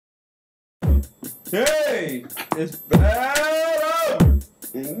Hey, it's better.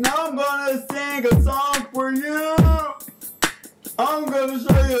 And I'm gonna sing a song for you. I'm gonna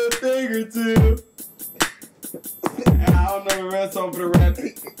show you a thing or two. I don't know the rest of the rap.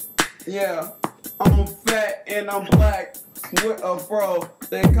 Yeah, I'm fat and I'm black with a fro.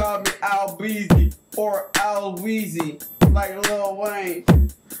 They call me Al Beezy or Al Weezy, like Lil Wayne.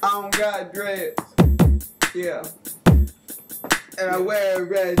 I don't got dreads. Yeah. And I wear a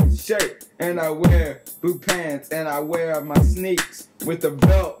red shirt, and I wear blue pants, and I wear my sneaks with a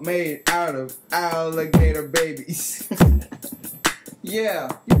belt made out of alligator babies.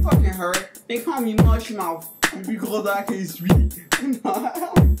 Yeah, you fucking heard. They call me Mushmouth because I can speak.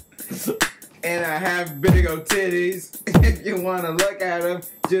 And I have big old titties. If you wanna look at them,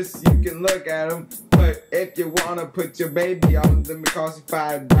 just you can look at them. But if you wanna put your baby on them, it costs you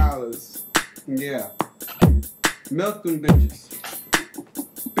 $5. Yeah. Milk them bitches.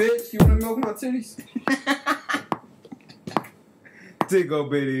 Bitch, you wanna milk my titties? Tickle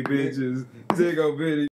bitty bitches. Tickle bitty.